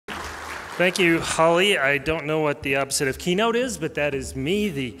Thank you, Holly. I don't know what the opposite of keynote is, but that is me,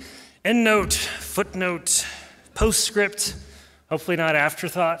 the endnote, footnote, postscript, hopefully not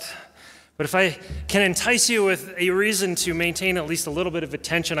afterthought. But if I can entice you with a reason to maintain at least a little bit of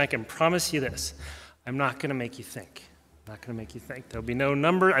attention, I can promise you this. I'm not going to make you think. I'm not going to make you think. There'll be no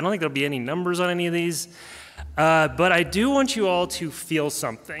number. I don't think there'll be any numbers on any of these. But I do want you all to feel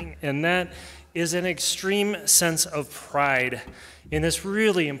something, and that is an extreme sense of pride in this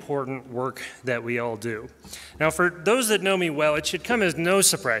really important work that we all do. Now, for those that know me well, it should come as no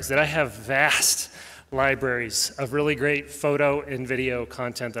surprise that I have vast libraries of really great photo and video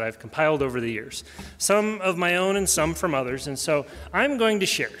content that I've compiled over the years. Some of my own and some from others, and so I'm going to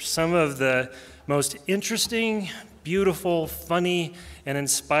share some of the most interesting, beautiful, funny, and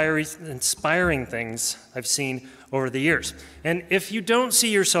inspiring things I've seen over the years. And if you don't see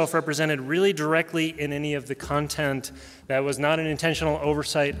yourself represented really directly in any of the content that was not an intentional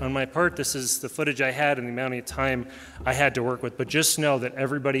oversight on my part, this is the footage I had and the amount of time I had to work with, but just know that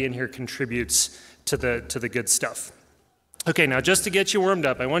everybody in here contributes to the good stuff. Okay, now just to get you warmed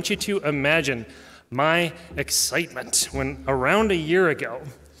up, I want you to imagine my excitement when around a year ago,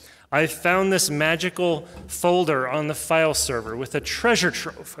 I found this magical folder on the file server with a treasure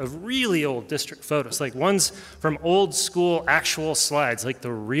trove of really old district photos, like ones from old school actual slides, like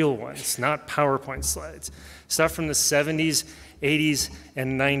the real ones, not PowerPoint slides. Stuff from the 70s, 80s,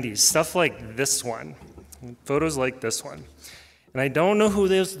 and 90s, stuff like this one, photos like this one. And I don't know who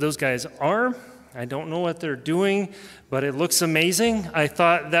those guys are. I don't know what they're doing, but it looks amazing. I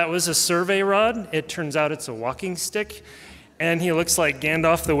thought that was a survey rod. It turns out it's a walking stick. And he looks like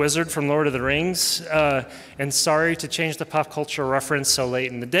Gandalf the Wizard from Lord of the Rings. And sorry to change the pop culture reference so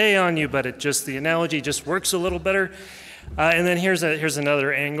late in the day on you, but the analogy just works a little better. And then here's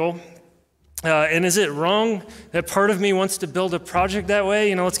another angle. And is it wrong that part of me wants to build a project that way?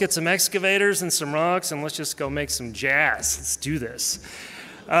 You know, let's get some excavators and some rocks and let's just go make some jazz. Let's do this.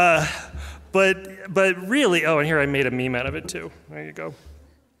 But really, oh, and here I made a meme out of it too. There you go.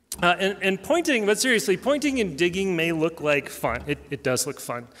 And pointing, but seriously, pointing and digging may look like fun. It does look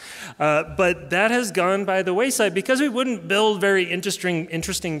fun. But that has gone by the wayside because we wouldn't build very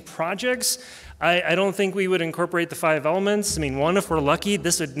interesting projects. I don't think we would incorporate the 5 elements. I mean, one, if we're lucky,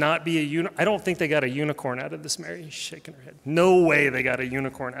 this would not be I don't think they got a unicorn out of this. Mary's shaking her head. No way they got a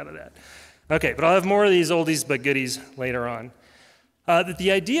unicorn out of that. Okay, but I'll have more of these oldies but goodies later on.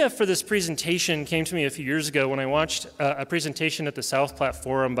 The idea for this presentation came to me a few years ago when I watched a presentation at the South Platte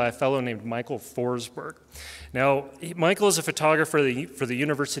Forum by a fellow named Michael Forsberg. Now, Michael is a photographer for the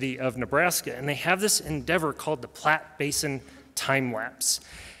University of Nebraska, and they have this endeavor called the Platte Basin Time Lapse.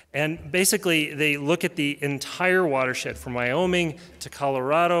 And basically, they look at the entire watershed from Wyoming to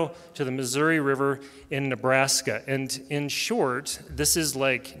Colorado to the Missouri River in Nebraska. And in short, this is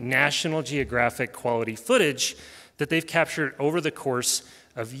like National Geographic quality footage that they've captured over the course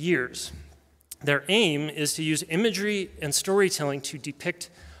of years. Their aim is to use imagery and storytelling to depict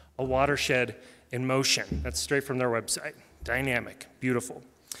a watershed in motion. That's straight from their website. Dynamic, beautiful.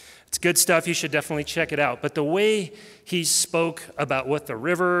 It's good stuff, you should definitely check it out. But the way he spoke about what the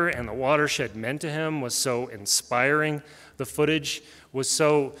river and the watershed meant to him was so inspiring. The footage was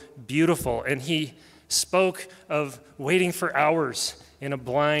so beautiful. And he spoke of waiting for hours in a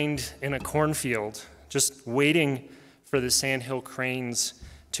blind in a cornfield, just waiting for the sandhill cranes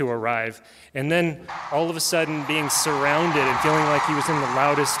to arrive. And then all of a sudden being surrounded and feeling like he was in the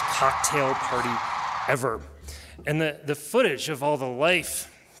loudest cocktail party ever. And the footage of all the life,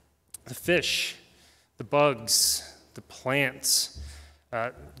 the fish, the bugs, the plants,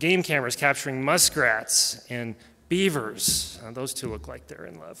 game cameras capturing muskrats and beavers. Those two look like they're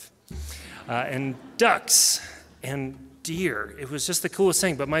in love. And ducks and deer. It was just the coolest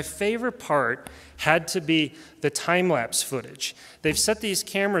thing. But my favorite part had to be the time-lapse footage. They've set these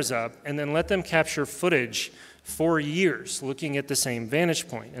cameras up and then let them capture footage for years looking at the same vantage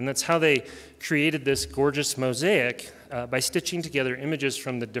point. And that's how they created this gorgeous mosaic by stitching together images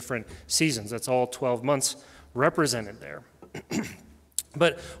from the different seasons. That's all 12 months represented there.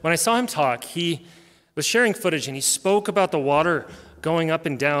 But when I saw him talk, he was sharing footage and he spoke about the water going up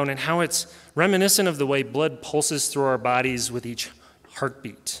and down and how it's reminiscent of the way blood pulses through our bodies with each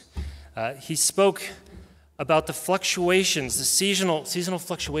heartbeat. He spoke about the fluctuations, the seasonal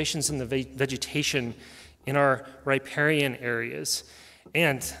fluctuations in the vegetation in our riparian areas,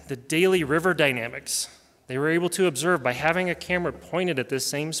 and the daily river dynamics they were able to observe by having a camera pointed at this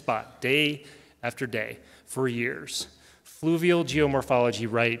same spot day after day for years. Fluvial geomorphology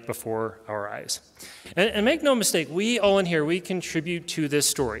right before our eyes. And make no mistake, we all in here, we contribute to this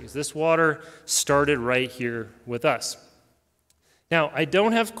story. This water started right here with us. Now, I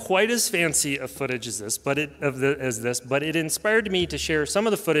don't have quite as fancy a footage as this, but it inspired me to share some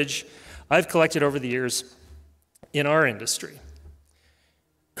of the footage I've collected over the years in our industry.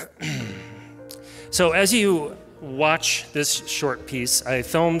 So as you watch this short piece, I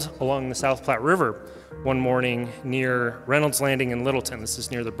filmed along the South Platte River one morning near Reynolds Landing in Littleton. This is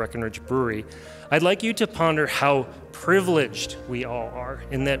near the Breckenridge Brewery. I'd like you to ponder how privileged we all are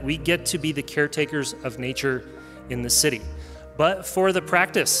in that we get to be the caretakers of nature in the city. But for the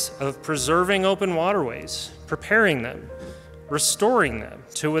practice of preserving open waterways, preparing them, restoring them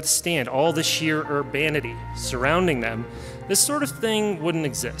to withstand all the sheer urbanity surrounding them, this sort of thing wouldn't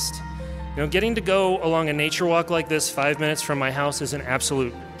exist. You know, getting to go along a nature walk like this 5 minutes from my house is an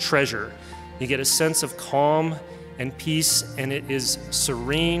absolute treasure. You get a sense of calm and peace, and it is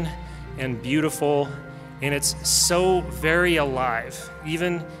serene and beautiful, and it's so very alive,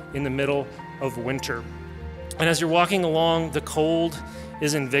 even in the middle of winter. And as you're walking along, the cold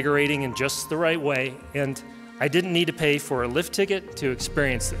is invigorating in just the right way, and I didn't need to pay for a lift ticket to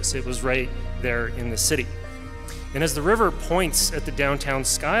experience this. It was right there in the city. And as the river points at the downtown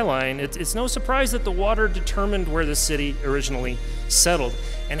skyline, it's no surprise that the water determined where the city originally settled.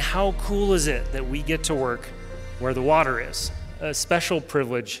 And how cool is it that we get to work where the water is? A special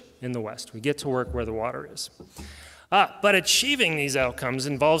privilege in the West. We get to work where the water is. But achieving these outcomes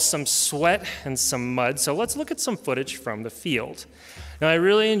involves some sweat and some mud, so let's look at some footage from the field. Now, I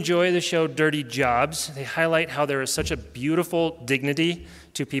really enjoy the show Dirty Jobs. They highlight how there is such a beautiful dignity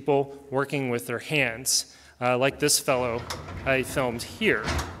to people working with their hands. Like this fellow I filmed here.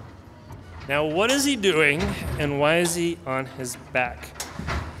 Now, what is he doing, and why is he on his back?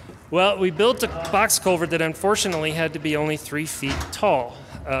 Well, we built a box culvert that unfortunately had to be only 3 feet tall.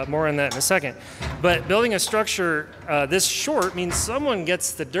 More on that in a second. But building a structure this short means someone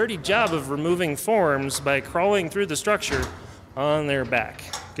gets the dirty job of removing forms by crawling through the structure on their back.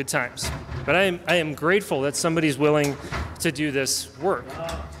 Good times. But I am grateful that somebody's willing to do this work.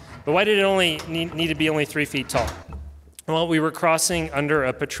 But why did it only need to be only 3 feet tall? Well, we were crossing under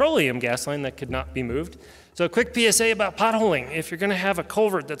a petroleum gas line that could not be moved. So a quick PSA about potholing. If you're going to have a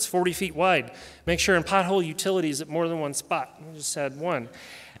culvert that's 40 feet wide, make sure in pothole utilities at more than one spot. We just had one.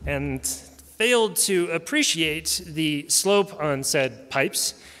 And failed to appreciate the slope on said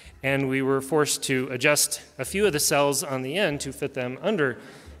pipes, and we were forced to adjust a few of the cells on the end to fit them under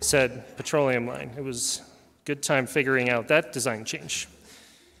said petroleum line. It was a good time figuring out that design change.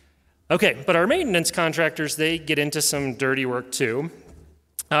 Okay, but our maintenance contractors, they get into some dirty work too.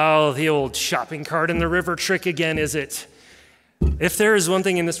 Oh, the old shopping cart in the river trick again, is it? If there is one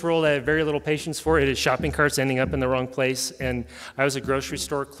thing in this world I have very little patience for, it is shopping carts ending up in the wrong place. And I was a grocery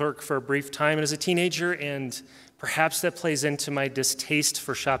store clerk for a brief time as a teenager, and perhaps that plays into my distaste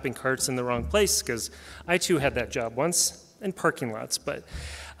for shopping carts in the wrong place, because I too had that job once in parking lots. But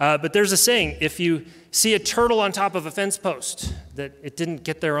there's a saying, if you see a turtle on top of a fence post, that it didn't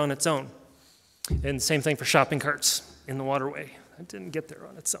get there on its own. And same thing for shopping carts in the waterway. It didn't get there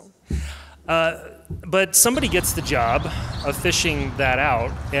on its own. But somebody gets the job of fishing that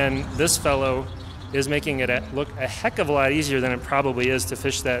out, and this fellow is making it look a heck of a lot easier than it probably is to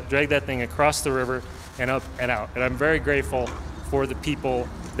fish that, drag that thing across the river and up and out. And I'm very grateful for the people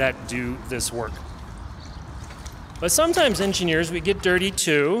that do this work. But sometimes engineers, we get dirty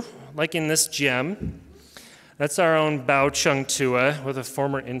too, like in this gem. That's our own Bao Chung Tua with a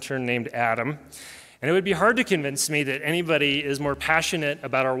former intern named Adam. And it would be hard to convince me that anybody is more passionate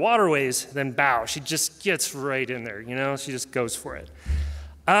about our waterways than Bao. She just gets right in there, you know? She just goes for it.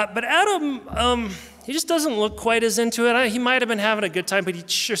 But Adam, he just doesn't look quite as into it. He might have been having a good time, but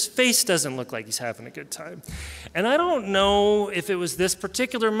his face doesn't look like he's having a good time. And I don't know if it was this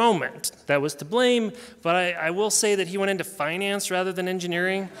particular moment that was to blame, but I will say that he went into finance rather than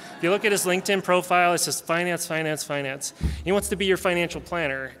engineering. If you look at his LinkedIn profile, it says finance, finance, finance. He wants to be your financial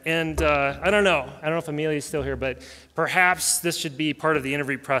planner. And I don't know if Amelia's still here, but perhaps this should be part of the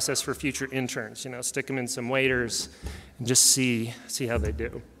interview process for future interns. You know, stick them in some waiters and just see how they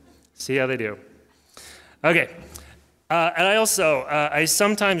do. See how they do. Okay, and I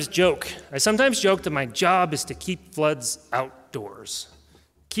sometimes joke that my job is to keep floods outdoors.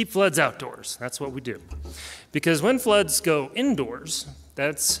 Keep floods outdoors, that's what we do. Because when floods go indoors,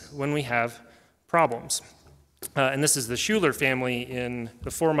 that's when we have problems. And this is the Schuler family in the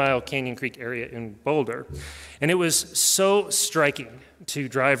 4 Mile Canyon Creek area in Boulder. And it was so striking to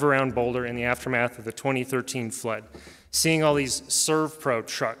drive around Boulder in the aftermath of the 2013 flood, seeing all these ServPro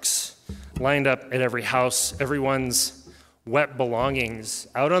trucks lined up at every house, everyone's wet belongings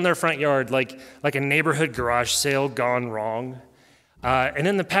out on their front yard like a neighborhood garage sale gone wrong. And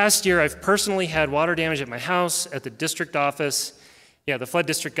in the past year, I've personally had water damage at my house, at the district office, Yeah, the flood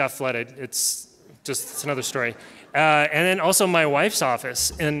district got flooded. It's another story. And then also my wife's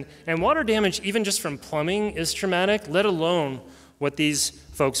office. And water damage, even just from plumbing, is traumatic, let alone what these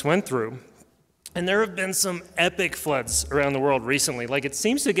folks went through. And there have been some epic floods around the world recently. Like, it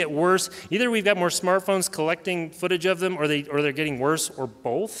seems to get worse. Either we've got more smartphones collecting footage of them, or they're getting worse, or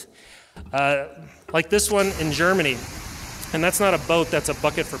both. Like this one in Germany. And that's not a boat, that's a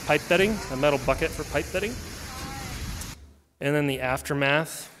bucket for pipe bedding, a metal bucket for pipe bedding. And then the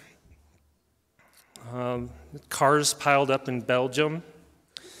aftermath. Cars piled up in Belgium.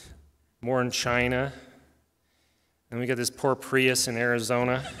 More in China. And we got this poor Prius in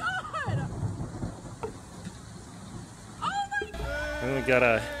Arizona. And we got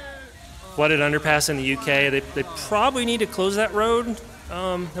a flooded underpass in the UK. They probably need to close that road.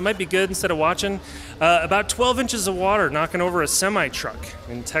 It might be good instead of watching. About 12 inches of water knocking over a semi-truck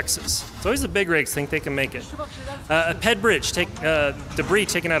in Texas. It's always the big rigs think they can make it. A PED bridge, debris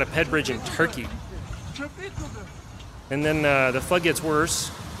taken out of PED bridge in Turkey. And then the flood gets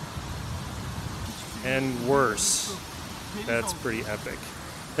worse and worse. That's pretty epic.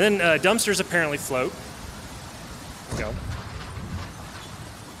 And then dumpsters apparently float. There we go.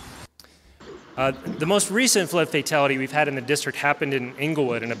 The most recent flood fatality we've had in the district happened in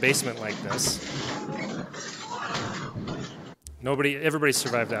Inglewood in a basement like this. Everybody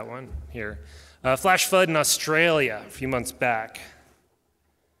survived that one here. Flash flood in Australia a few months back.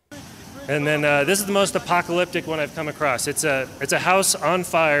 And then this is the most apocalyptic one I've come across. It's a house on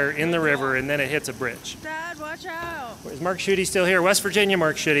fire in the river, and then it hits a bridge. Dad, watch out! Is Mark Schutte still here? West Virginia,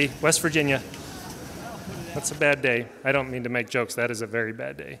 Mark Schutte, West Virginia. That's a bad day. I don't mean to make jokes. That is a very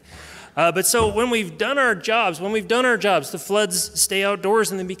bad day. But so when we've done our jobs, the floods stay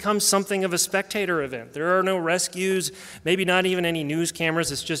outdoors and they become something of a spectator event. There are no rescues, maybe not even any news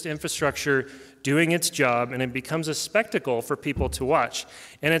cameras. It's just infrastructure doing its job, and it becomes a spectacle for people to watch.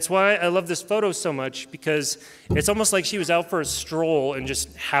 And it's why I love this photo so much, because it's almost like she was out for a stroll and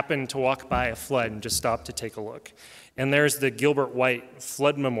just happened to walk by a flood and just stopped to take a look. And there's the Gilbert White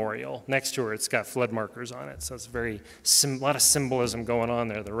Flood Memorial next to her. It's got flood markers on it, so it's a lot of symbolism going on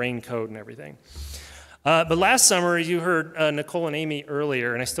there, the raincoat and everything. But last summer, you heard Nicole and Amy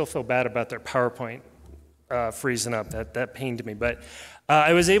earlier, and I still feel bad about their PowerPoint freezing up. That pained me. But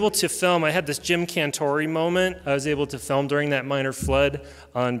I was able to film. I had this Jim Cantori moment. I was able to film during that minor flood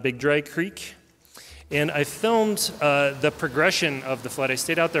on Big Dry Creek. And I filmed the progression of the flood. I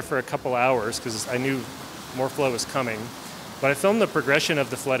stayed out there for a couple hours because I knew more flow was coming. But I filmed the progression of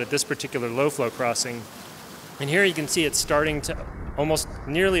the flood at this particular low flow crossing. And here you can see it's starting to almost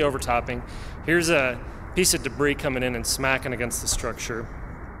nearly overtopping. Here's a piece of debris coming in and smacking against the structure.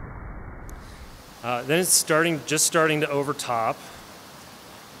 Then it's just starting to overtop.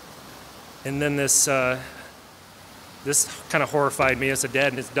 And then this kind of horrified me as a dad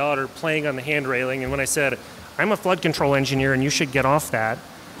and his daughter playing on the hand railing. And when I said, I'm a flood control engineer and you should get off that,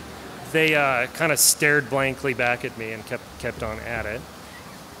 they kind of stared blankly back at me and kept on at it.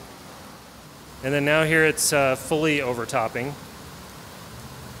 And then now here it's fully overtopping.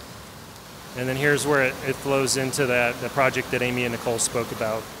 And then here's where it flows into the project that Amy and Nicole spoke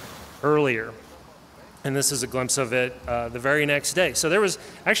about earlier. And this is a glimpse of it the very next day. So there was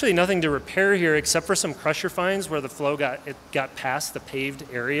actually nothing to repair here except for some crusher fines where the flow got past the paved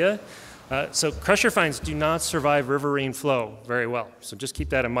area. So crusher fines do not survive riverine flow very well. So just keep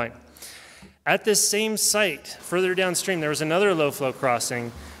that in mind. At this same site, further downstream, there was another low flow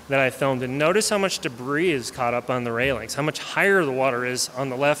crossing that I filmed. And notice how much debris is caught up on the railings, how much higher the water is on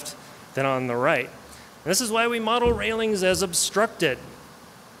the left than on the right. And this is why we model railings as obstructed.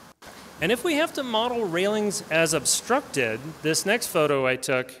 And if we have to model railings as obstructed, this next photo I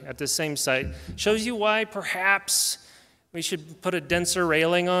took at the same site shows you why perhaps we should put a denser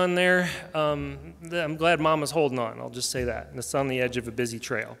railing on there. I'm glad Mom was holding on, I'll just say that. And it's on the edge of a busy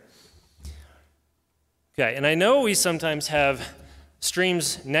trail. Okay, and I know we sometimes have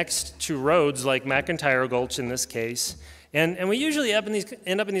streams next to roads like McIntyre Gulch in this case. And we usually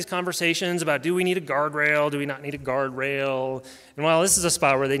end up in these conversations about, do we need a guardrail? Do we not need a guardrail? And while this is a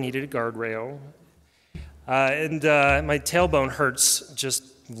spot where they needed a guardrail, and my tailbone hurts just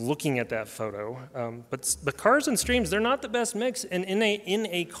looking at that photo. But cars and streams, they're not the best mix. And in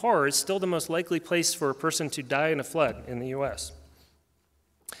a car is still the most likely place for a person to die in a flood in the U.S.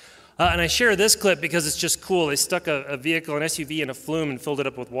 And I share this clip because it's just cool. They stuck a vehicle, an SUV, in a flume and filled it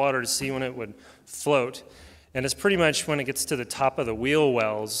up with water to see when it would float. And it's pretty much when it gets to the top of the wheel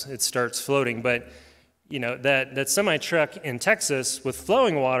wells, it starts floating. But you know, that semi-truck in Texas with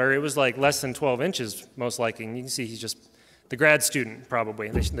flowing water, it was like less than 12 inches, most likely. And you can see he's just the grad student, probably.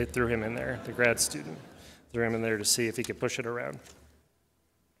 They threw him in there, the grad student. Threw him in there to see if he could push it around.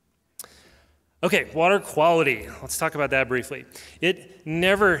 Okay, water quality. Let's talk about that briefly. It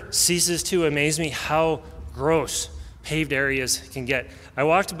never ceases to amaze me how gross paved areas can get. I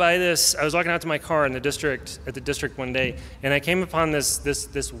walked by this, I was walking out to my car in the district, at the district one day, and I came upon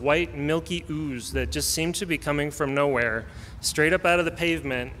this white milky ooze that just seemed to be coming from nowhere, straight up out of the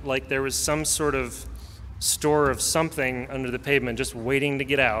pavement, like there was some sort of store of something under the pavement just waiting to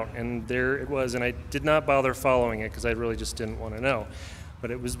get out, and there it was, and I did not bother following it because I really just didn't want to know, but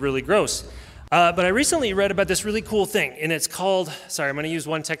it was really gross. But I recently read about this really cool thing, and it's called, sorry, I'm going to use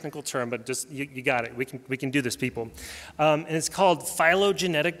one technical term, but just, you got it. We can do this, people. And it's called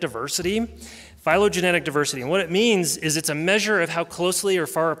phylogenetic diversity. Phylogenetic diversity, and what it means is it's a measure of how closely or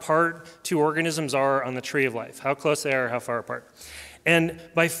far apart two organisms are on the tree of life, how close they are, how far apart. And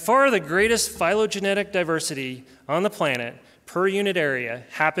by far the greatest phylogenetic diversity on the planet per unit area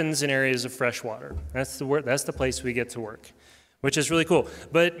happens in areas of fresh water. That's the place we get to work, which is really cool.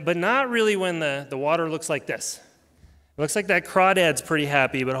 But not really when the water looks like this. It looks like that crawdad's pretty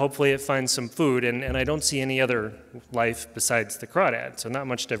happy, but hopefully it finds some food, and I don't see any other life besides the crawdad, so not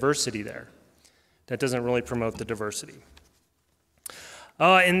much diversity there. That doesn't really promote the diversity.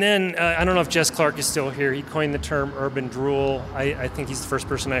 And then, I don't know if Jess Clark is still here. He coined the term urban drool. I think he's the first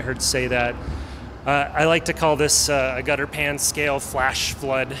person I heard say that. I like to call this a gutter pan scale flash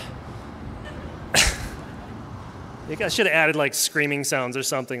flood. I should have added like screaming sounds or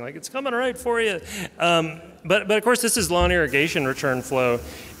something, like it's coming right for you. But of course, this is lawn irrigation return flow.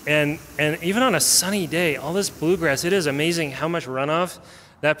 And even on a sunny day, all this bluegrass, it is amazing how much runoff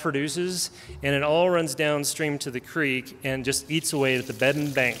that produces, and it all runs downstream to the creek and just eats away at the bed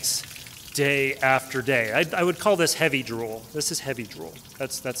and banks day after day. I would call this heavy drool. This is heavy drool.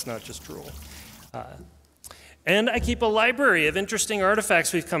 That's not just drool. And I keep a library of interesting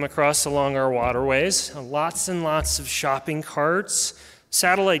artifacts we've come across along our waterways. Lots and lots of shopping carts,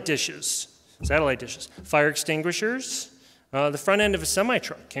 satellite dishes, fire extinguishers. The front end of a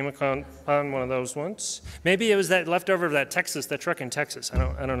semi-truck came upon one of those once. Maybe it was that leftover of that truck in Texas.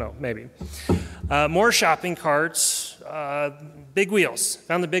 I don't know, maybe. More shopping carts, big wheels,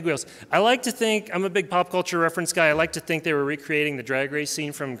 found the big wheels. I like to think, I'm a big pop culture reference guy, I like to think they were recreating the drag race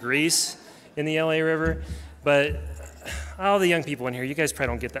scene from Grease in the LA River, but all the young people in here, you guys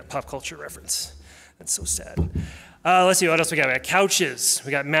probably don't get that pop culture reference. That's so sad. Let's see, what else we got? We got couches,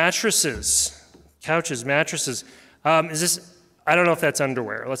 we got mattresses. Couches, mattresses. I don't know if that's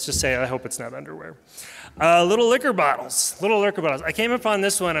underwear. Let's just say I hope it's not underwear. Little liquor bottles. I came upon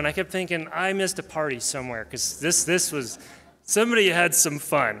this one and I kept thinking I missed a party somewhere because this was, somebody had some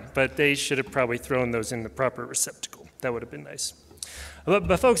fun, but they should have probably thrown those in the proper receptacle. That would have been nice.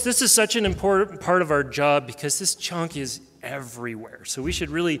 But folks, this is such an important part of our job because this junk is everywhere. So we should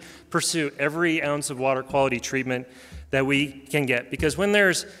really pursue every ounce of water quality treatment that we can get, because when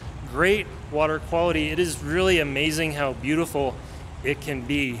there's great water quality, it is really amazing how beautiful it can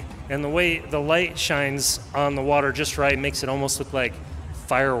be. And the way the light shines on the water just right makes it almost look like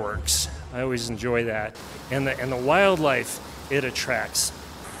fireworks. I always enjoy that. And the wildlife it attracts,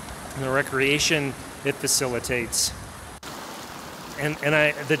 and the recreation it facilitates. And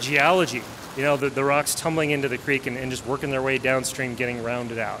the geology, you know, the rocks tumbling into the creek and just working their way downstream, getting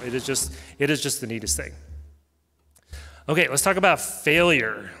rounded out. It is just the neatest thing. Okay, let's talk about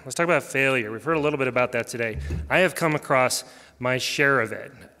failure. We've heard a little bit about that today. I have come across my share of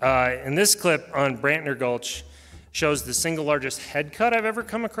it. And this clip on Brantner Gulch shows the single largest head cut I've ever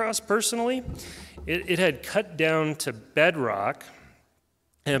come across personally. It had cut down to bedrock,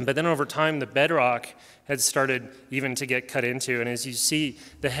 but then over time the bedrock had started even to get cut into. And as you see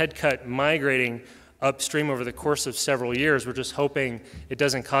the head cut migrating upstream over the course of several years, we're just hoping it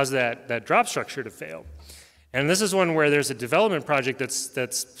doesn't cause that drop structure to fail. And this is one where there's a development project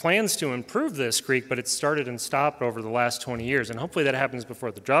that's plans to improve this creek, but it's started and stopped over the last 20 years, and hopefully that happens before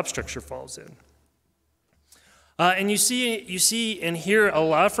the drop structure falls in. And you see and hear a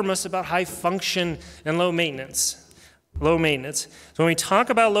lot from us about high function and low maintenance. So when we talk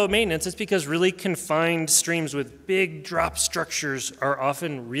about low maintenance, it's because really confined streams with big drop structures are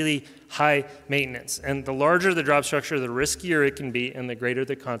often really high maintenance. And the larger the drop structure, the riskier it can be, and the greater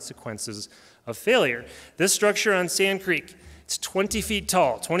the consequences of failure. This structure on Sand Creek, it's 20 feet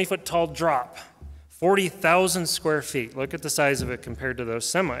tall, 20-foot tall drop, 40,000 square feet. Look at the size of it compared to those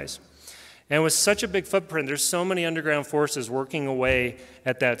semis. And with such a big footprint, there's so many underground forces working away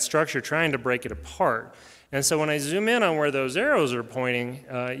at that structure, trying to break it apart. And so when I zoom in on where those arrows are pointing,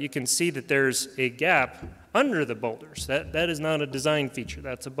 you can see that there's a gap under the boulders. That is not a design feature.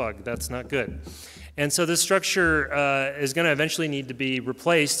 That's a bug. That's not good. And so this structure is going to eventually need to be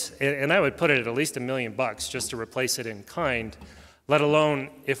replaced, and I would put it at least $1 million just to replace it in kind, let alone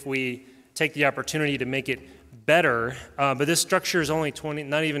if we take the opportunity to make it better, but this structure is only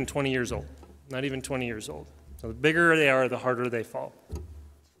not even 20 years old. Not even 20 years old. So the bigger they are, the harder they fall.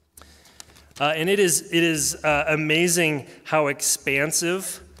 And it is amazing how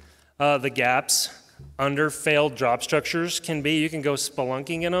expansive the gaps under failed drop structures can be. You can go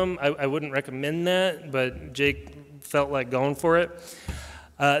spelunking in them. I wouldn't recommend that, but Jake felt like going for it.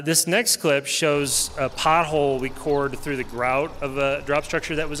 This next clip shows a pothole we cored through the grout of a drop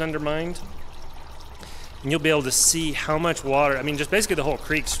structure that was undermined. And you'll be able to see how much water, I mean, just basically the whole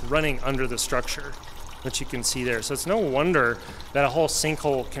creek's running under the structure that you can see there. So it's no wonder that a whole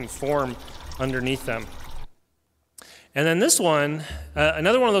sinkhole can form underneath them. And then this one,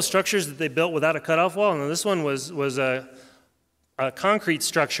 another one of those structures that they built without a cutoff wall, and this one was a concrete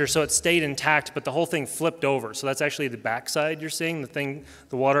structure, so it stayed intact, but the whole thing flipped over. So that's actually the backside you're seeing. The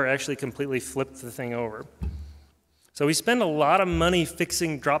water actually completely flipped the thing over. So we spend a lot of money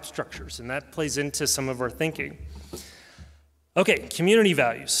fixing drop structures, and that plays into some of our thinking. Okay, community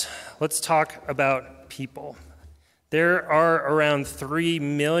values. Let's talk about people. There are around 3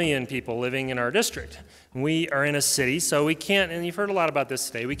 million people living in our district. We are in a city, so we can't, and you've heard a lot about this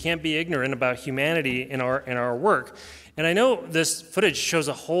today, we can't be ignorant about humanity in our work. And I know this footage shows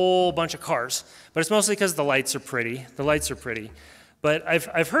a whole bunch of cars, but it's mostly because the lights are pretty. The lights are pretty. But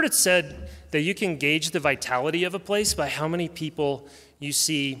I've heard it said that you can gauge the vitality of a place by how many people you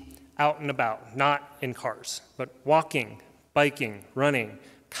see out and about, not in cars, but walking, biking, running,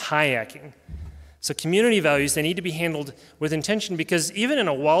 kayaking. So community values, they need to be handled with intention, because even in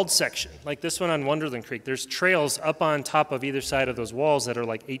a walled section, like this one on Wonderland Creek, there's trails up on top of either side of those walls that are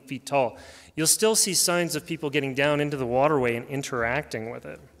like 8 feet tall. You'll still see signs of people getting down into the waterway and interacting with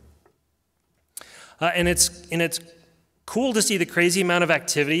it. And it's cool to see the crazy amount of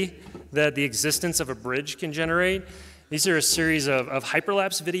activity that the existence of a bridge can generate. These are a series of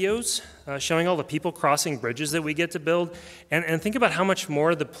hyperlapse videos showing all the people crossing bridges that we get to build. And think about how much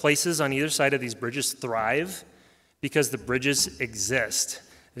more the places on either side of these bridges thrive because the bridges exist.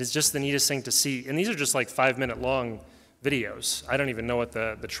 It is just the neatest thing to see. And these are just like 5-minute long videos. I don't even know what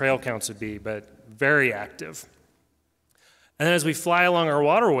the trail counts would be, but very active. And then as we fly along our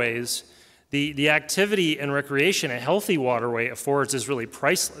waterways, the activity and recreation a healthy waterway affords is really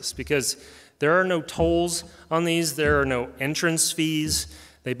priceless, because there are no tolls on these, there are no entrance fees,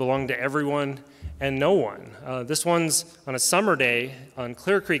 they belong to everyone and no one. This one's on a summer day on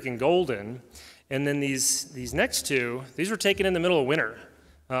Clear Creek and Golden, and then these next two, these were taken in the middle of winter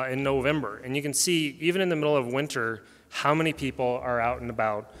in November, and you can see even in the middle of winter how many people are out and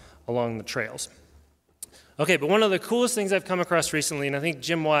about along the trails. Okay, but one of the coolest things I've come across recently, and I think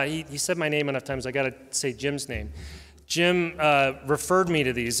Jim Watt, he said my name enough times, I gotta say Jim's name. Jim referred me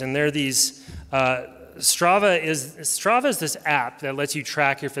to these, and they're these, Strava is this app that lets you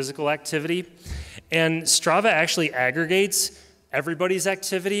track your physical activity, and Strava actually aggregates everybody's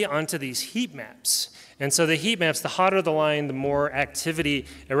activity onto these heat maps. And so the heat maps, the hotter the line, the more activity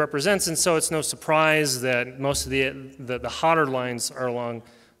it represents, and so it's no surprise that most of the hotter lines are along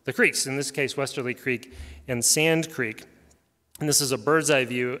the creeks, in this case Westerly Creek and Sand Creek. And this is a bird's eye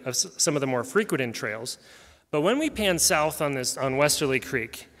view of some of the more frequented trails. But when we pan south on Westerly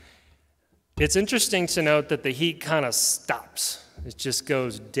Creek, it's interesting to note that the heat kind of stops. It just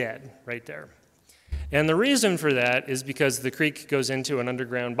goes dead right there. And the reason for that is because the creek goes into an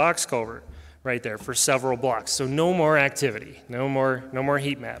underground box culvert right there for several blocks. So no more activity, no more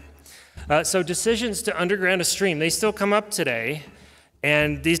heat map. So decisions to underground a stream, they still come up today.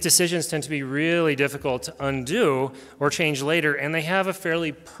 And these decisions tend to be really difficult to undo or change later, and they have a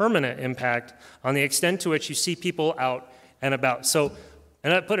fairly permanent impact on the extent to which you see people out and about. So,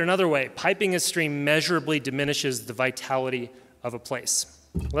 and I put it another way, piping a stream measurably diminishes the vitality of a place,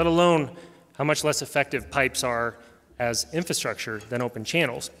 let alone how much less effective pipes are as infrastructure than open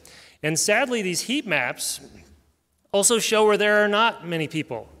channels. And sadly, these heat maps also show where there are not many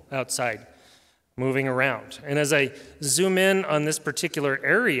people outside moving around. And as I zoom in on this particular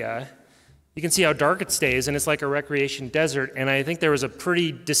area, you can see how dark it stays, and it's like a recreation desert. And I think there was a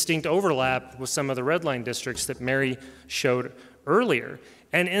pretty distinct overlap with some of the red line districts that Mary showed earlier.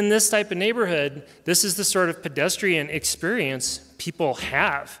 And in this type of neighborhood, this is the sort of pedestrian experience people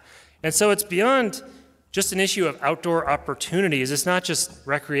have. And so it's beyond just an issue of outdoor opportunities. It's not just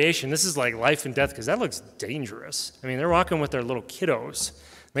recreation. This is like life and death, because that looks dangerous. I mean, they're walking with their little kiddos.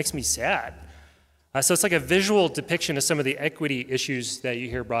 It makes me sad. So it's like a visual depiction of some of the equity issues that you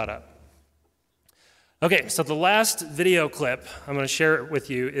hear brought up. Okay, so the last video clip I'm going to share with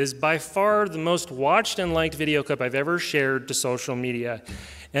you is by far the most watched and liked video clip I've ever shared to social media.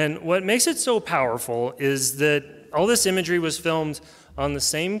 And what makes it so powerful is that all this imagery was filmed on the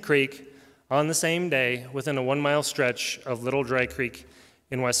same creek on the same day within a 1-mile stretch of Little Dry Creek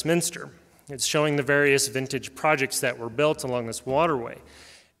in Westminster. It's showing the various vintage projects that were built along this waterway.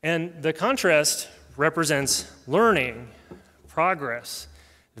 And the contrast represents learning, progress,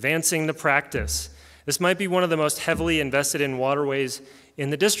 advancing the practice. This might be one of the most heavily invested in waterways in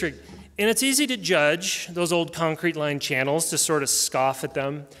the district. And it's easy to judge those old concrete lined channels, to sort of scoff at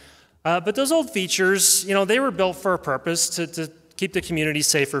them. But those old features, they were built for a purpose, to keep the community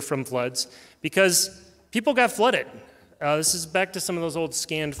safer from floods, because people got flooded. This is back to some of those old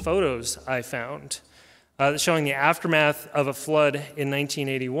scanned photos I found, showing the aftermath of a flood in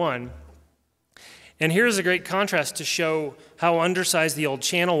 1981. And here's a great contrast to show how undersized the old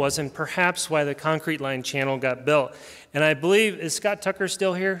channel was, and perhaps why the concrete-lined channel got built. And I believe, is Scott Tucker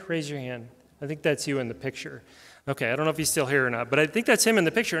still here? Raise your hand. I think that's you in the picture. Okay, I don't know if he's still here or not, but I think that's him in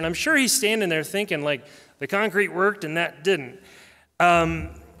the picture, and I'm sure he's standing there thinking, like, the concrete worked and that didn't.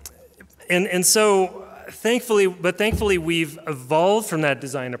 And so, thankfully we've evolved from that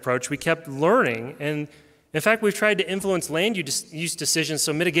design approach. We kept learning, and in fact, we've tried to influence land use decisions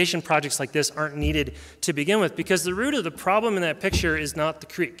so mitigation projects like this aren't needed to begin with, because the root of the problem in that picture is not the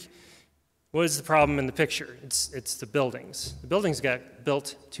creek. What is the problem in the picture? It's the buildings. The buildings got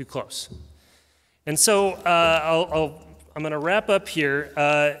built too close. And so I'm going to wrap up here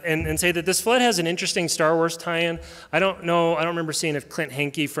and say that this flood has an interesting Star Wars tie-in. I don't remember seeing if Clint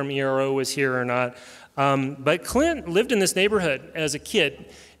Henke from ERO was here or not. But Clint lived in this neighborhood as a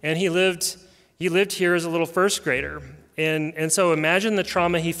kid, and he lived here as a little first grader. And so imagine the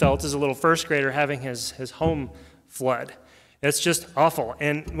trauma he felt as a little first grader having his home flood. It's just awful.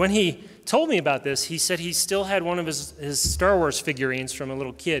 And when he told me about this, he said he still had one of his Star Wars figurines from a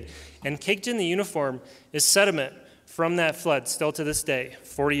little kid. And caked in the uniform is sediment from that flood, still to this day,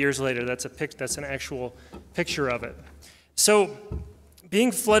 40 years later. That's an actual picture of it. So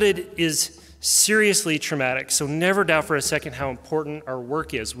being flooded is seriously traumatic. So never doubt for a second how important our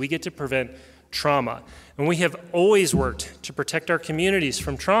work is. We get to prevent trauma. And we have always worked to protect our communities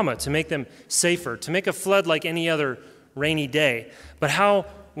from trauma, to make them safer, to make a flood like any other rainy day. But how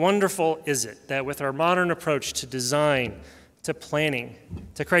wonderful is it that with our modern approach to design, to planning,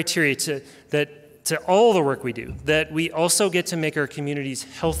 to criteria, to all the work we do, that we also get to make our communities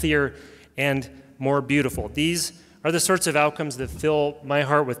healthier and more beautiful. These are the sorts of outcomes that fill my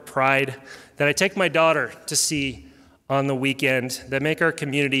heart with pride, that I take my daughter to see on the weekend, that make our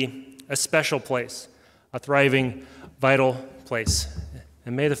community a special place, a thriving, vital place.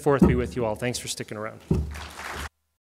 And may the 4th be with you all. Thanks for sticking around.